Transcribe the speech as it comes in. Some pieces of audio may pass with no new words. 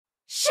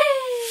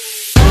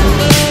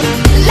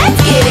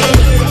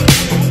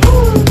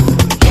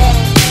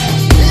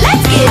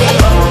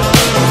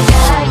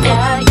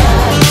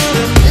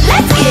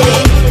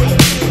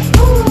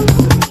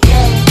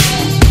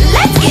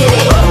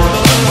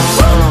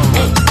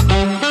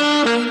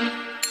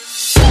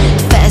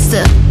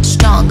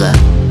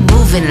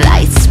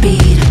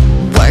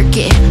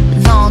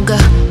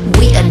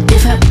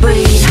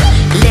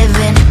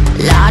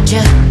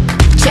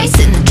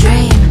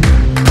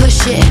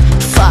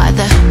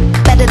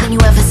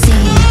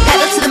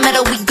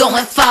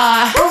going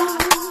far.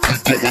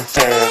 Foot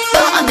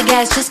on the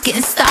gas, just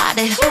getting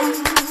started.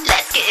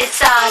 Let's get it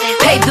started.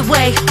 Pave the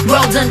way,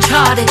 roads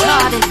uncharted.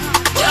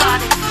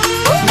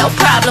 No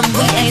problem,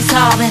 we ain't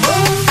solving.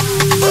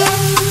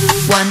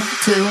 1,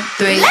 2,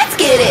 3. Let's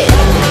get it.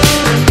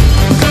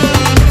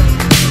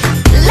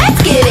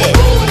 Let's get it.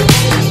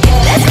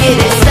 Let's get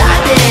it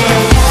started.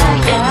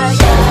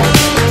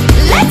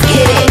 Let's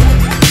get it.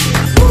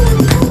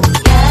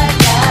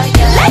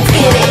 Let's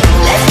get it.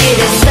 Let's get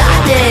it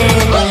started.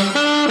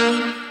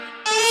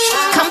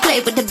 Come play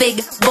with the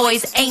big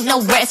boys. Ain't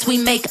no rest, we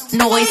make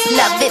noise.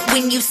 Love it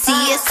when you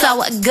see it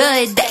so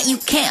good that you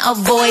can't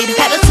avoid.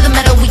 Pedal to the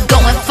metal, we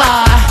going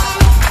far.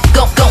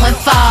 Going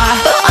far.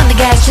 Foot on the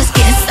gas, just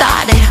getting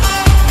started.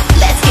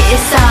 Let's get it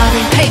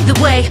started. Pave the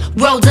way,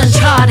 roads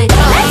uncharted.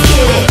 Let's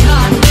get it.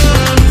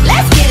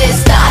 Let's get it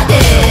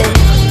started.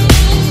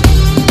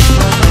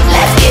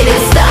 Let's get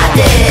it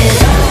started.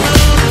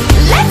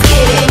 Let's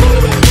get it.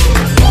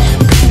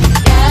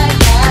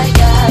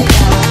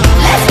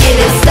 Let's get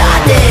it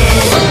started.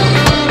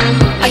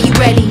 Are you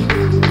ready?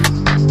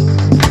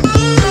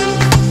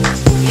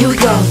 Here we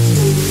go.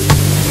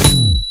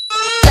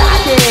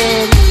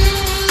 Started.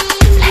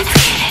 Let's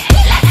get it.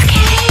 Let's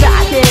get it.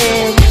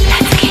 Started.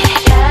 Let's get it.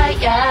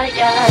 Yeah.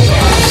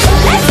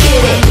 Let's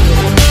get it.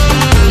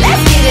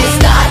 Let's get it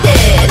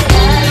started.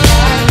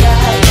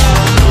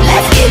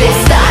 Let's get it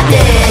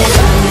started.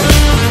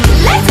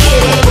 Let's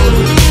get it.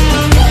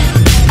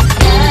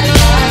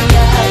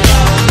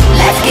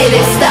 Let's get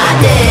it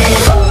started.